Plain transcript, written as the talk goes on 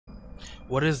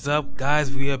What is up,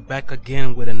 guys? We are back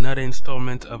again with another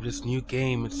installment of this new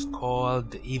game. It's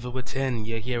called The Evil Within.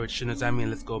 You're here with Shinozami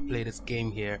and let's go play this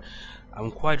game here. I'm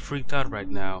quite freaked out right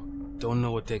now. Don't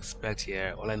know what to expect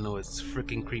here. All I know is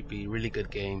freaking creepy. Really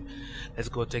good game. Let's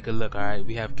go take a look. Alright,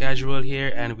 we have casual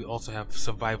here and we also have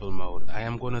survival mode. I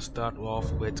am going to start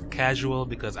off with casual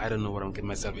because I don't know what I'm getting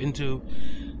myself into.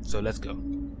 So let's go.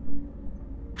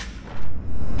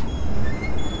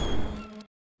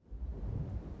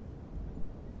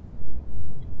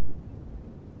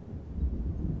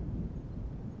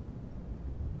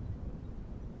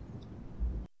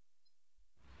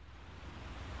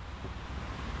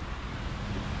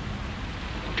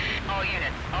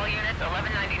 All units,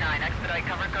 1199, expedite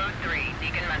cover code 3,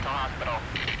 Deacon Mental Hospital.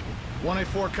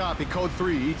 184 copy, code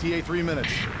 3, ETA 3 minutes.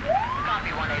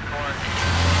 Copy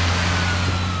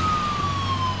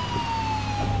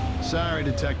 184. Sorry,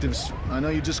 detectives. I know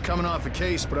you're just coming off a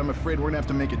case, but I'm afraid we're gonna have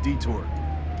to make a detour.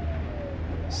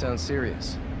 Sounds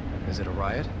serious. Is it a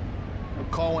riot? A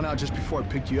call went out just before I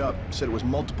picked you up. Said it was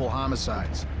multiple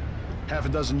homicides. Half a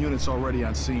dozen units already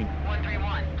on scene.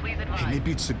 131, please advise. Hey,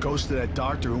 maybe it's the ghost of that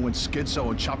doctor who went schizo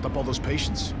and chopped up all those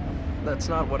patients. That's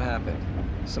not what happened.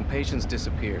 Some patients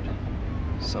disappeared.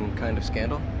 Some kind of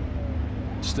scandal?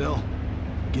 Still,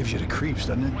 gives you the creeps,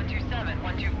 doesn't it? 127,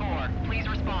 124, please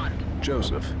respond.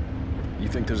 Joseph, you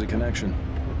think there's a connection?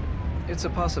 It's a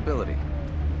possibility.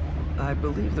 I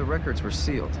believe the records were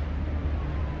sealed.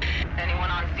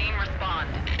 Anyone on scene, respond.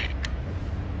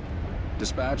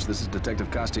 Dispatch, this is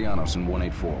Detective Castellanos in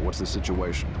 184. What's the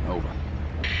situation? Over.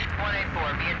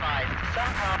 184, be advised.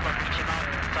 Some problem reaching out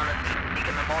on the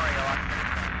Deacon Memorial.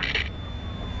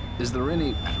 Is there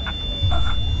any...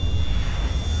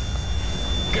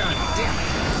 God damn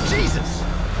it! Jesus!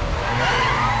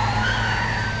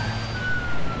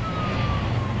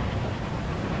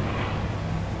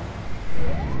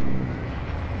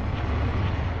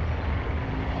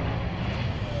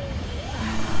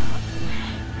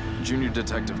 Junior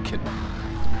Detective Kidman.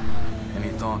 Any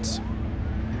thoughts?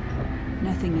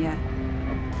 Nothing yet.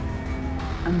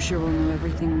 I'm sure we'll know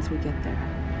everything once we get there.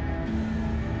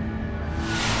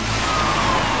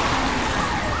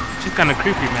 She's kind of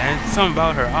creepy, man. Something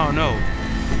about her, I don't know.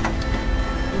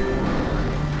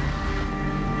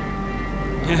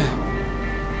 Yeah.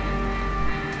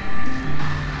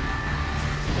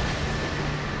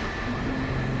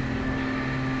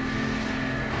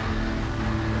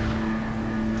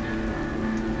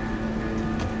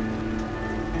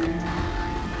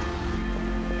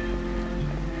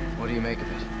 What do you make of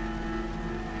it?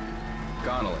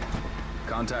 Connolly,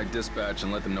 contact dispatch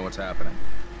and let them know what's happening.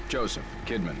 Joseph,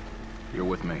 Kidman, you're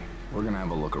with me. We're gonna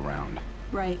have a look around.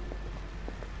 Right.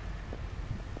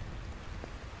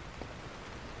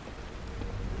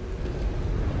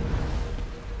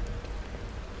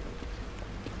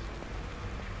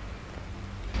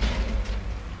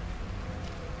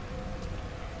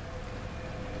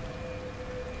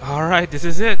 Alright, this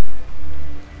is it.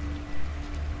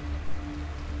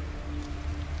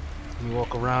 Let me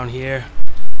walk around here.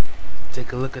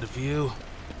 Take a look at the view.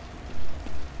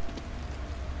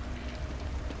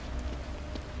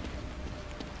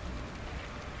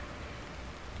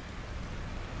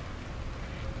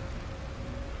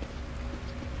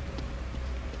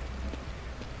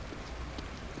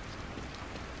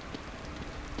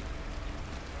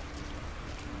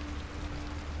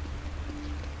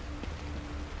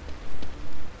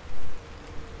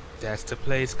 That's the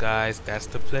place, guys. That's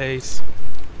the place.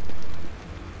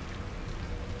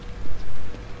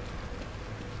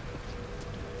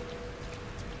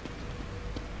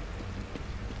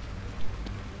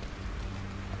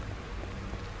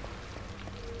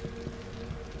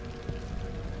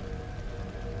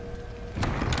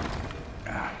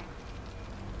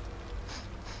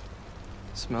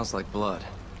 Smells like blood.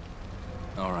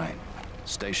 All right,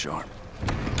 stay sharp.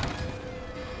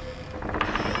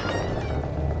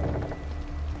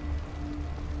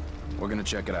 We're gonna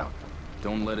check it out.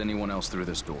 Don't let anyone else through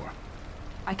this door.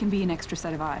 I can be an extra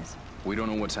set of eyes. We don't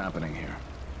know what's happening here.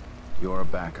 You're a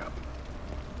backup.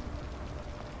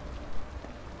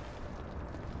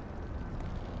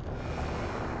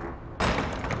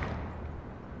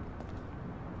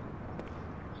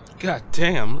 God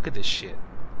damn, look at this shit.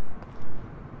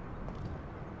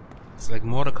 It's like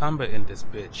Mortal Kombat in this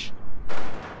bitch.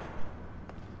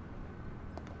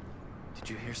 Did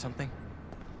you hear something?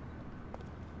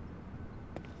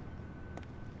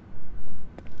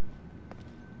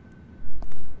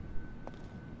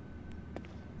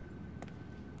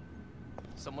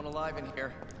 Someone alive in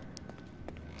here.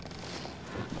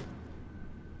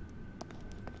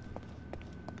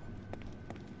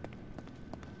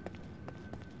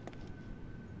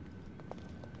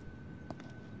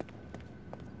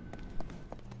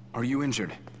 Are you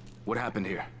injured? What happened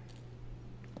here?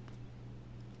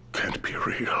 Can't be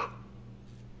real.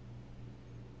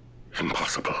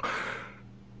 Impossible.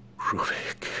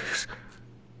 Ruvik is...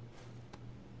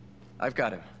 I've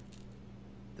got him.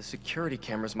 The security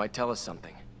cameras might tell us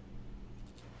something.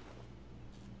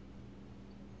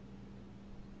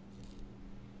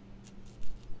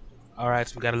 Alright,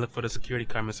 so we gotta look for the security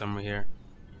camera somewhere here.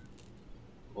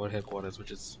 Or headquarters, which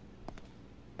is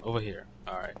over here.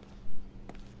 Alright.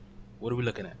 What are we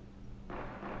looking at?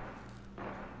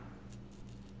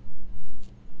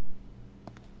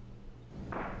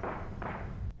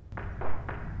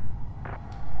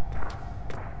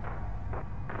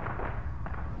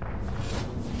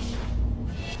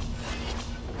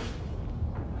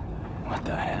 What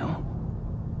the hell?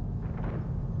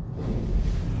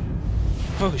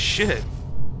 Oh shit!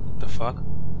 The fuck?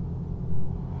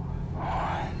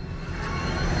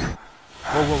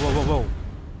 Whoa, whoa, whoa, whoa, whoa.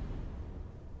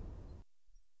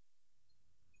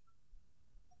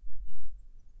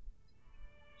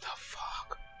 The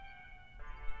fuck?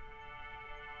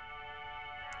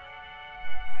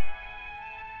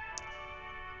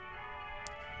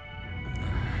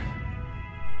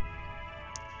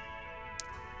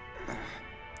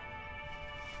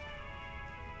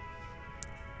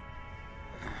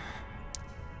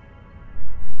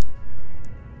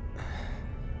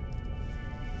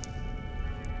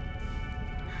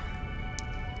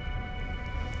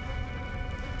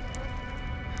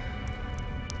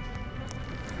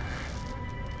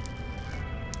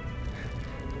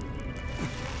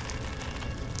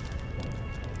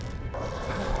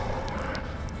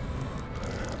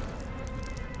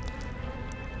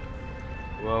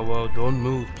 Whoa, whoa, don't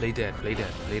move. Play dead, play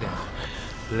dead, play dead.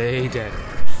 Play dead.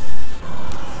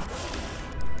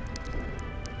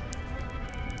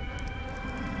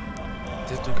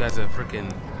 This dude has a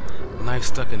freaking knife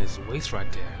stuck in his waist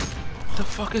right there. What the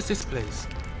fuck is this place?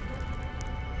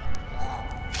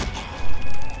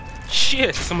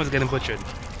 Shit! Someone's getting butchered.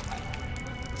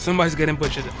 Somebody's getting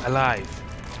butchered alive.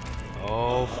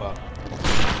 Oh fuck.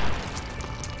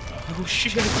 Oh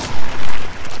shit!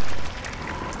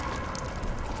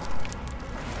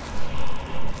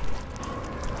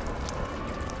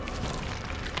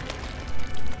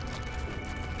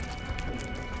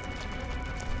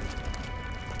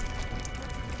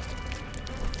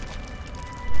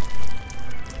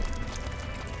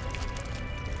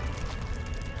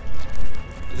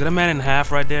 Is that a man in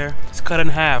half right there? It's cut in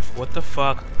half. What the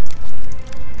fuck?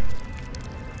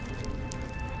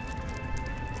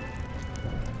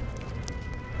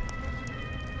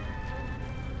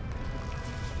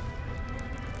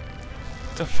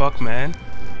 What the fuck, man?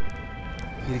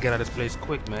 Need to get out of this place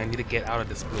quick, man. Need to get out of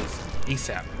this place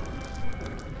ASAP.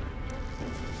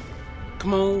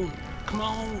 Come on. Come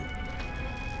on.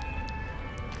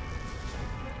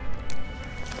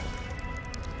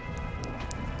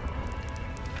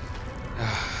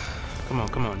 Come on,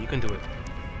 come on, you can do it.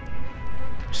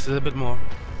 Just a little bit more.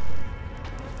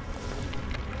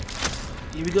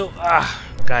 Here we go. Ah,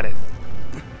 got it.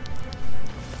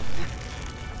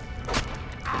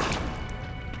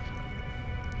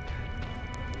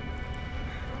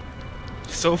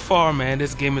 So far, man,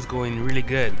 this game is going really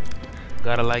good.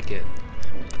 Gotta like it.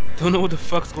 Don't know what the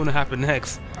fuck's gonna happen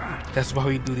next. That's why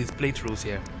we do these playthroughs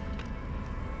here.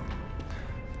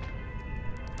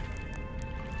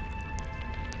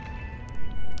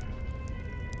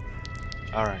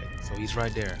 Alright, so he's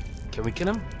right there. Can we kill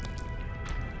him?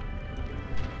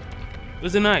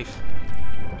 Where's the knife?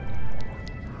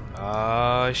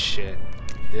 Oh shit.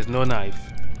 There's no knife.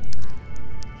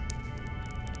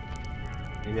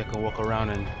 Maybe I can walk around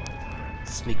and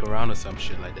sneak around or some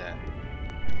shit like that.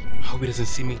 Hope he doesn't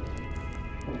see me.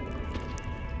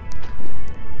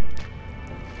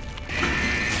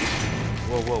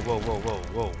 Whoa, whoa, whoa, whoa, whoa,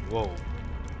 whoa, whoa.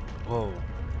 Whoa.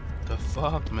 The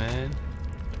fuck, man?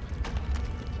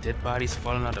 Dead bodies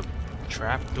falling out of the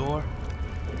trap door.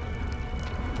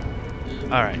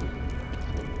 Alright.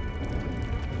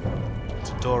 It's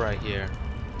a door right here.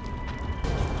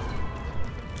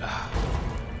 Ah.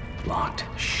 Locked.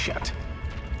 Shut.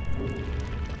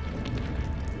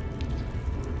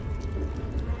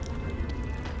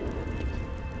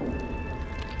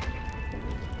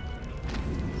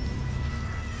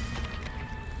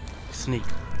 Sneak.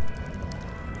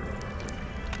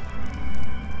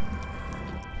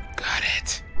 Got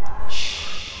it.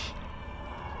 Shh.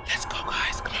 Let's go,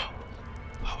 guys. Come on.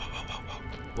 Whoa, whoa, whoa, whoa,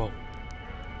 whoa. Whoa.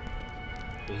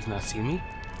 Wait, he's not seeing me?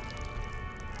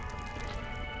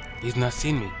 He's not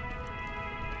seeing me.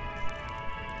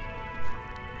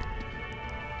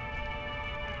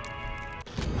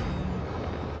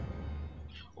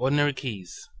 Ordinary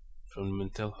keys. from the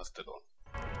mental hospital.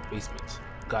 Basement.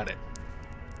 Got it.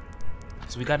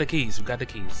 So we got the keys. We got the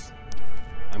keys.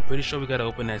 I'm pretty sure we gotta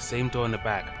open that same door in the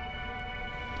back.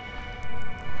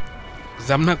 Cause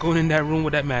I'm not going in that room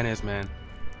where that man is, man.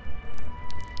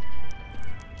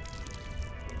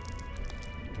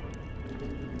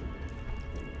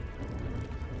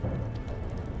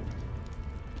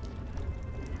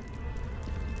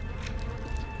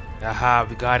 Aha,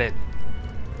 we got it.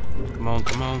 Come on,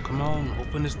 come on, come on.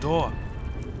 Open this door.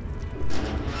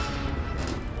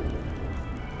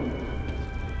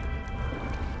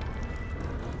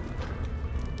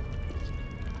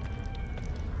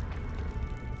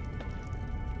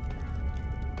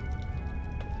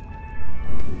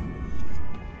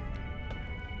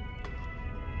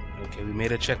 Okay, we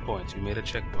made a checkpoint. We made a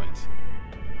checkpoint.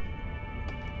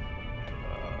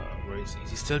 Where is he? Is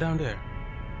he still down there?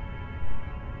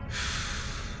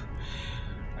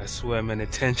 I swear, man, the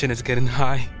tension is getting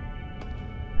high.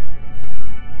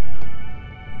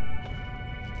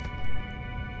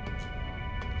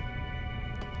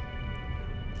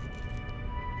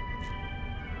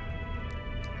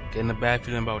 Getting a bad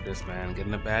feeling about this, man.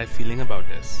 Getting a bad feeling about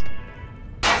this.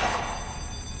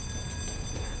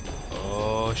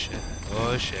 Oh shit.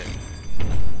 Oh shit.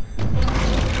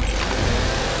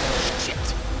 Shit.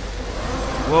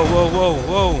 Whoa, whoa, whoa,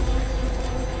 whoa.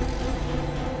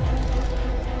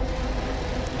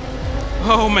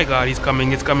 Oh my god, he's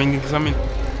coming, he's coming, he's coming.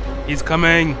 He's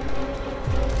coming.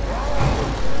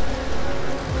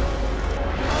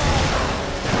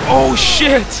 Oh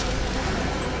shit.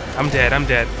 I'm dead, I'm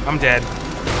dead, I'm dead.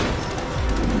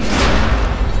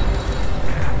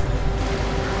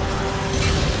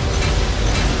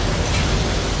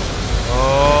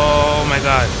 Oh my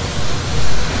god.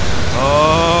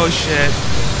 Oh shit.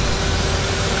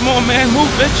 Come on, man, move,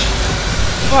 bitch.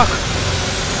 Fuck.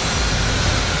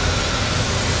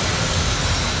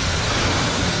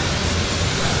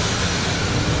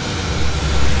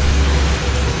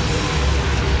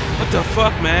 What the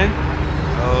fuck, man?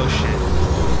 Oh shit.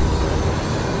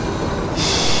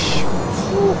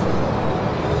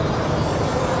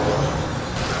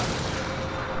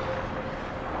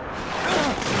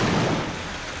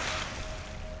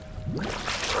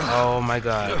 Oh my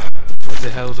god. What the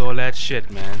hell's all that shit,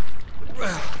 man?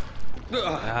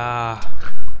 Ah.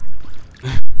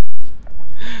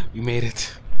 We made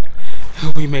it.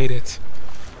 We made it.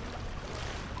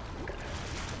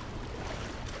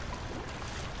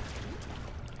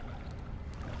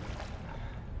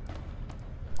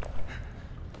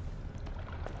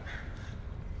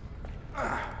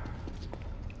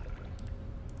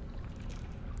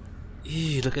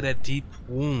 Eee, look at that deep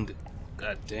wound.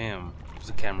 God damn. There's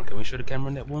a camera. Can we show the camera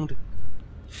in that wound?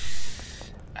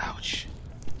 Ouch.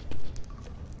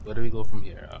 Where do we go from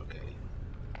here? Okay.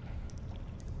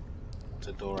 There's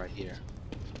a door right here.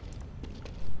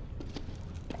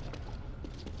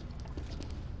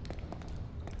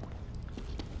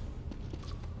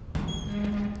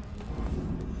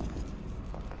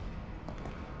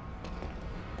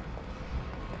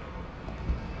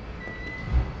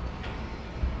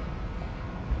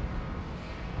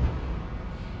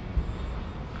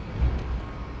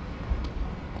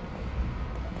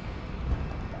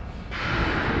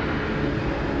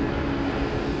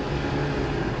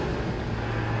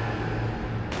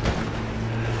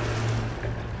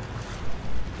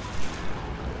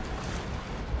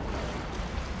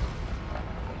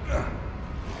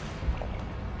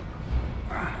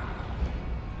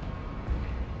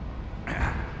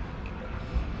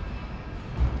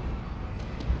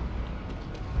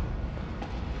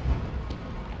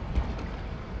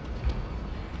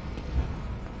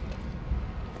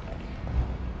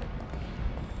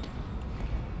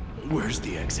 Where's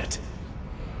the exit?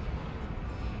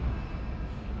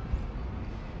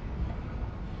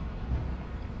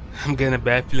 I'm getting a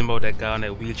bad feeling about that guy on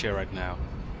that wheelchair right now.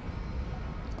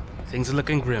 Things are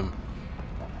looking grim.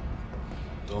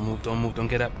 Don't move, don't move, don't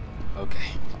get up.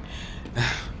 Okay.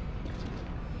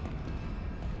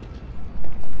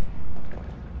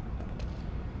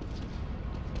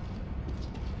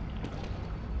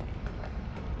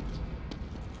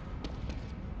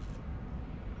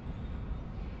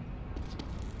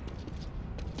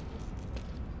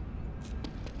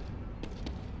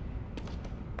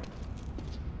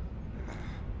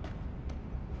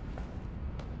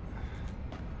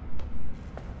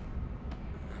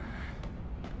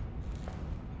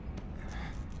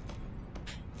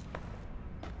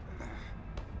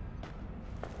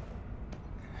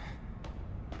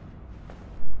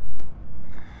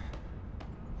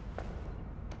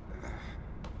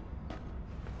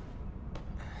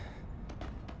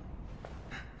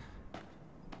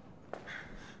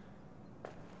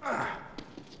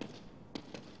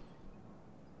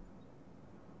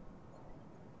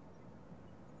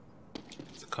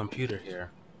 computer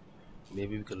here.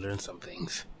 Maybe we could learn some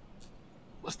things.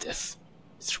 What's this?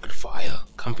 Secret file.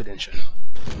 Confidential.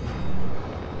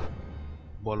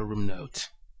 Boiler room note.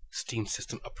 Steam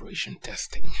system operation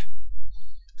testing.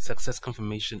 Success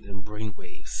confirmation in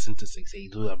brainwave synthesis.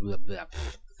 Blah, blah, blah.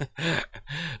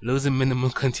 Losing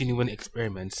minimal continuing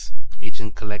experiments.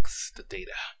 Agent collects the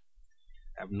data.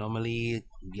 Abnormally,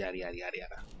 yada yada yada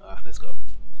yada. Let's go.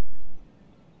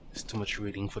 It's too much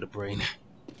reading for the brain.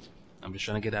 I'm just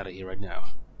trying to get out of here right now.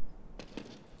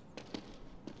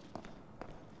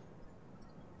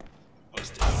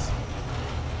 What's this?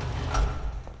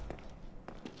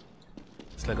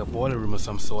 It's like a boiler room of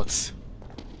some sorts.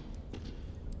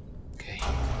 Okay,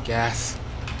 gas.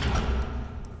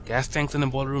 Gas tanks in the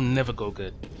boiler room never go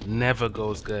good. Never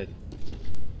goes good.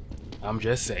 I'm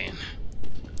just saying.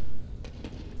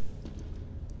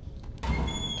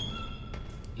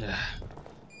 Yeah.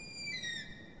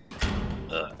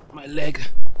 My leg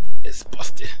is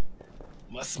busted.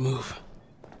 Must move.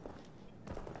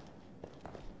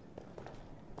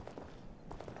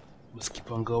 Must keep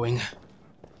on going.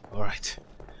 Alright.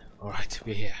 Alright,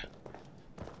 we're here.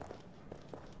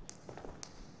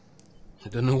 I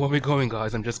don't know where we're going,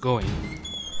 guys. I'm just going.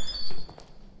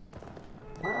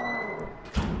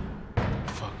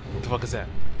 Fuck. What the fuck is that?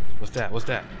 What's that? What's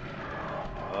that?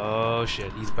 Oh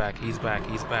shit. He's back. He's back.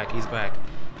 He's back. He's back.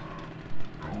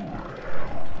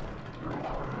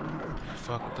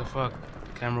 Fuck. What the fuck?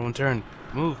 The camera won't turn.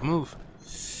 Move. Move.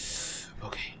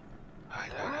 Okay.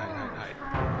 Hide. Hide. Hide. Hide. Hide.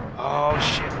 Oh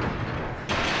shit.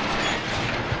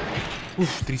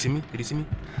 Oof. Did he see me? Did he see me?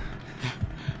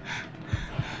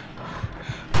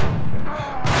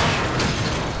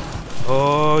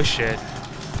 Oh shit.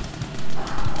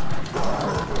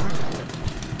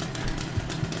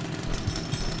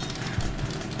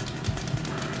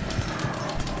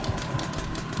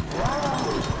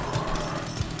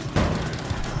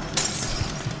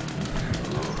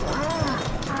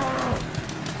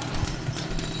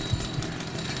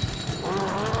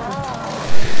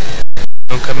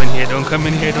 Don't come in here, don't come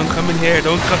in here, don't come in here,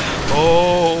 don't come.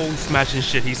 Oh, he's smashing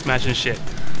shit, he's smashing shit.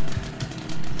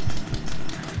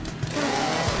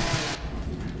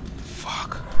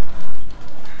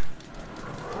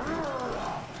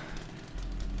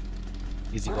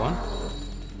 Is he gone?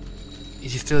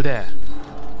 Is he still there?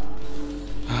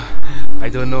 I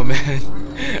don't know, man.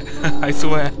 I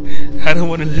swear, I don't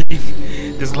want to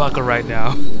leave this locker right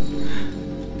now.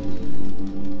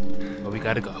 But we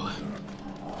gotta go.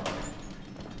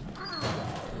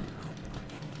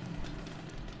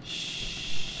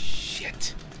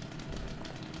 Shit.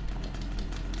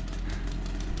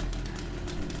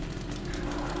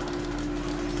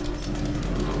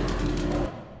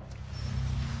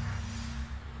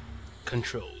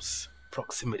 Controls.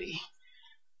 Proximity.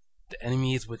 The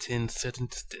enemy is within certain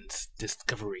distance.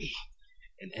 Discovery.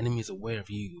 An enemy is aware of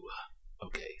you.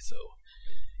 Okay, so...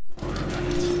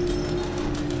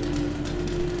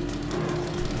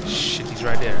 Shit, he's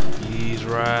right there. He's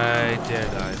right there,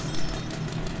 guys.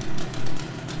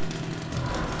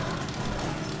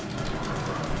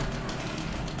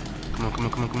 Come on, come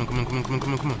on, come on, come on, come on, come on, come on,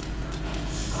 come on, come on.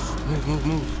 Move, move,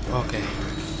 move. Okay.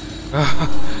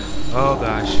 Oh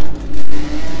gosh.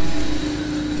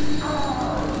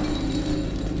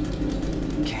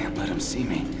 Can't let him see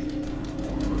me.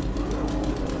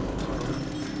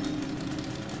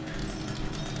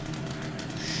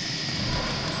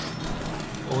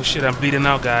 Oh shit, I'm bleeding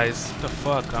out, guys. What the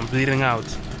fuck? I'm bleeding out.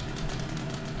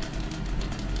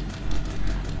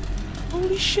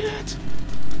 Holy shit.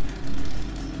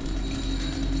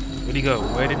 Where'd he go?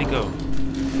 Where did he go?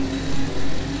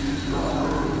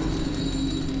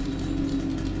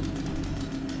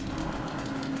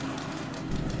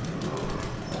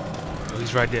 Oh,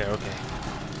 he's right there, okay.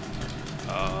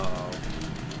 Oh,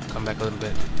 come back a little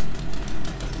bit.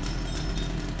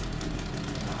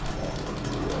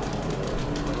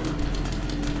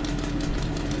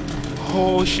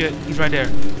 Oh shit, he's right there.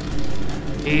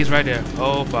 He's right there.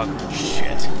 Oh fuck.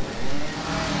 Shit.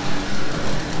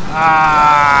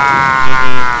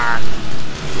 Ah!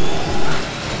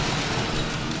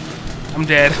 I'm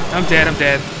dead. I'm dead. I'm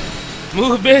dead.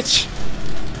 Move, bitch.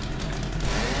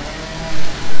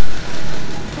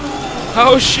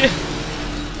 Oh shit.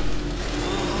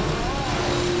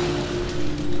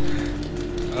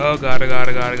 Oh god, oh god,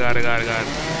 oh god, oh god, oh god, oh god.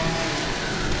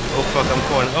 Oh fuck, I'm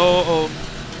falling. Oh, oh.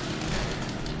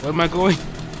 Where am I going?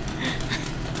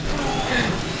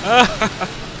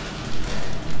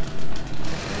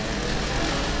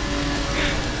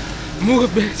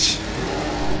 Move, bitch.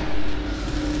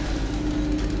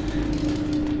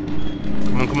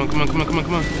 Come on, come on, come on, come on, come on,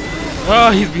 come on.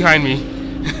 Oh, he's behind me.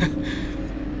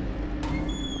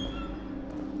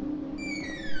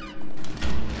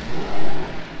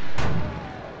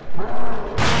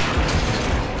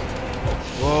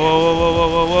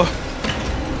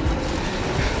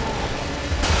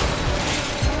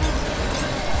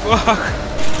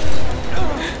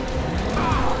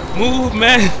 Move,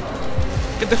 man!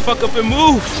 Get the fuck up and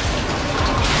move!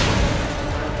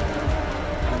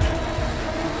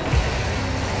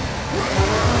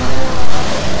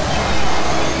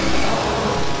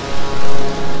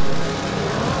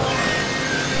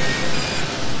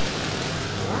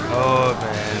 Oh,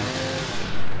 man.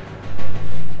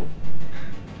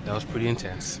 That was pretty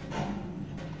intense.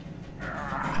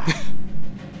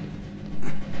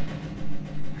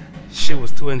 Shit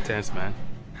was too intense, man.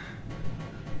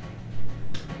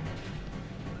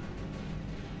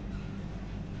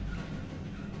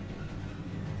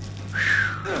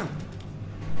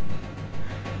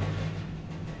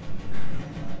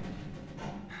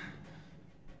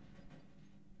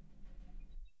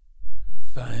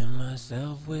 Find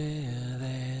myself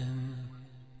within.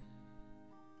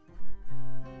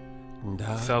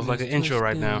 Sounds like an intro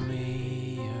right now.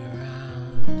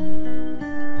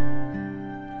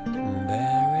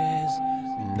 There is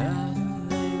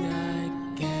nothing I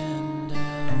can do.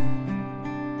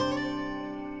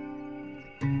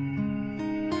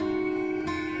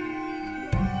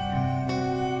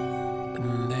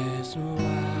 And this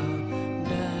world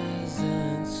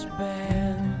doesn't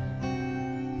spin.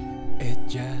 It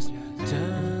just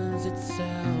turns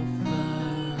itself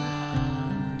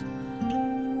around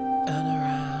and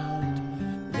around.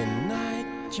 The night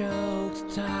chokes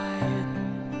tight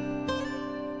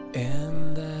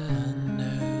in the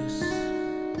noose.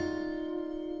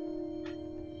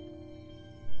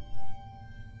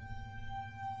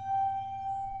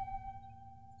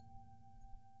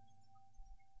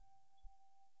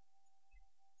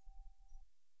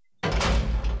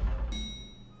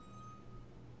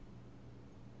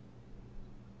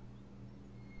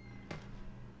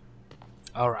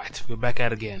 Alright, we're back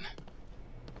at it again.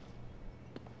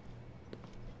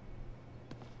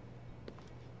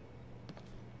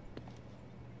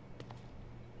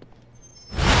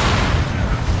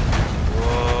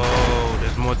 Whoa,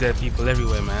 there's more dead people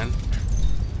everywhere, man.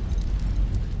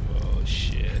 Oh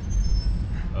shit.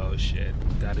 Oh shit.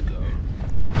 Gotta go.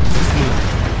 Let's move.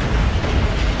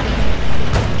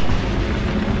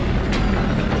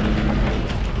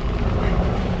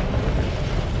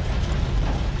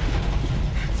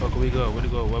 Fuck, where we go? Where do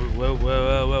we go?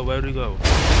 Where do we go?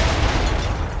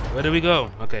 Where do we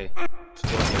go? Okay. Let's go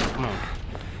here. Come on.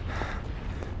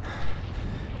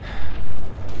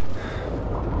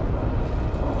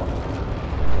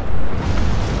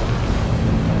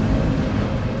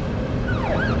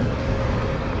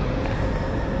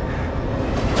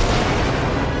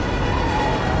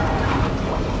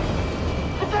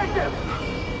 Detective!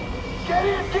 Get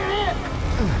in! Get in!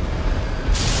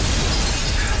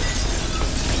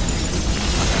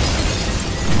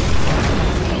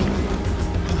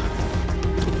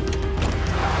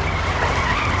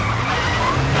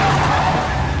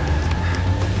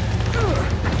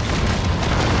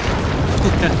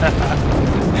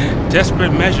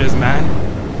 Desperate measures, man.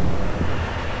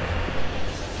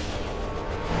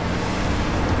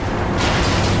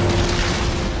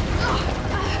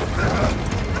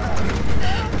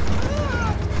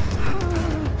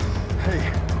 Hey,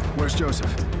 where's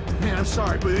Joseph? Man, I'm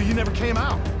sorry, but you never came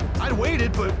out. I'd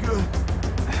waited, but...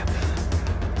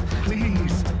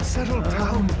 Please, settle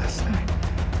down, Leslie.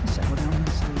 Settle down,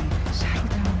 Leslie. Settle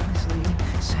down, Leslie.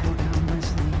 Settle down,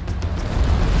 Leslie.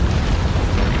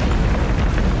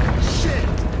 Shit!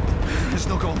 There's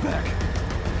no going back.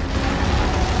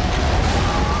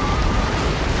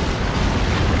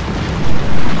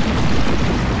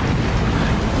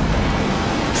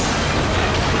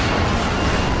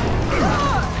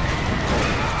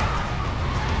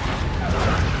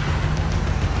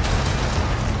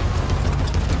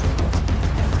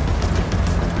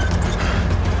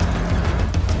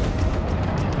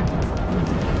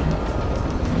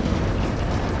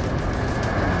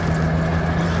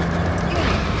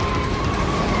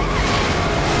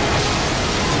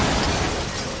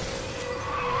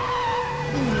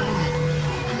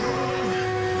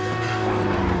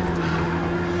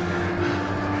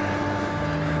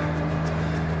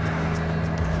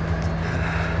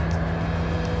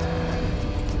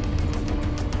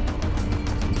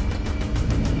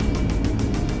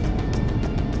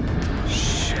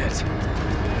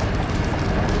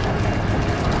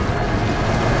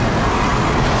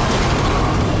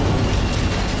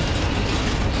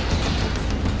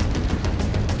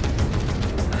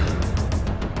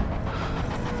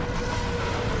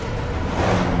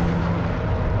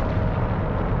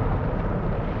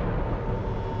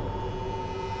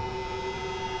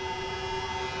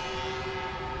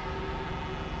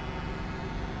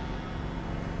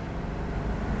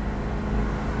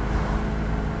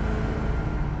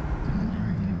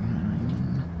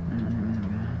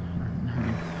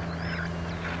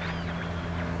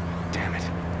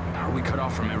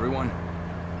 off from everyone?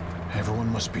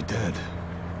 Everyone must be dead.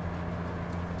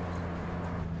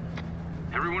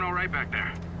 Everyone all right back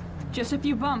there? Just a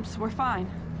few bumps, we're fine.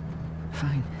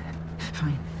 Fine.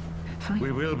 Fine. Fine.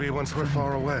 We will be once we're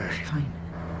far away. Fine.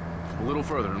 A little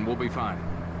further and we'll be fine.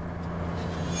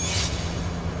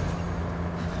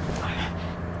 Fine.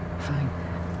 Fine.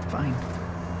 Fine.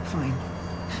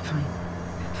 Fine.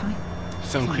 Fine.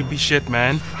 Some Fine. creepy shit,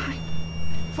 man. Fine.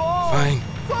 Fine.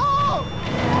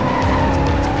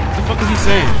 What the fuck is he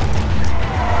saying?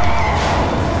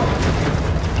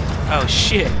 Oh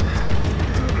shit.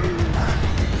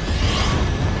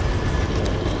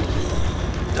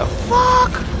 The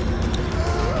fuck?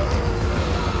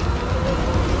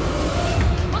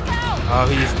 Look out! Oh,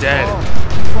 he's dead.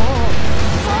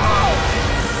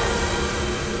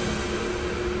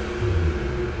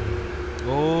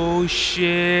 Oh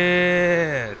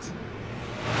shit.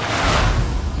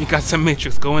 We got some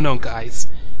Matrix going on, guys.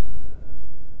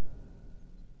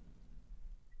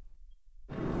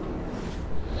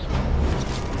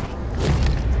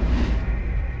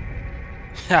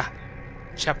 Ha!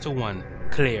 Chapter 1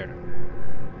 cleared.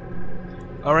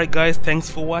 Alright guys, thanks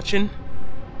for watching.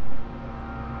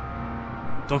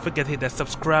 Don't forget to hit that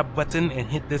subscribe button and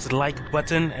hit this like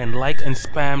button and like and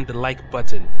spam the like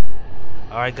button.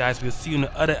 Alright guys, we'll see you in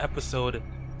the other episode,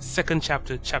 second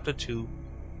chapter, chapter 2,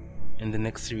 in the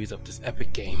next series of this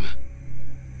epic game.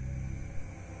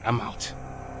 I'm out.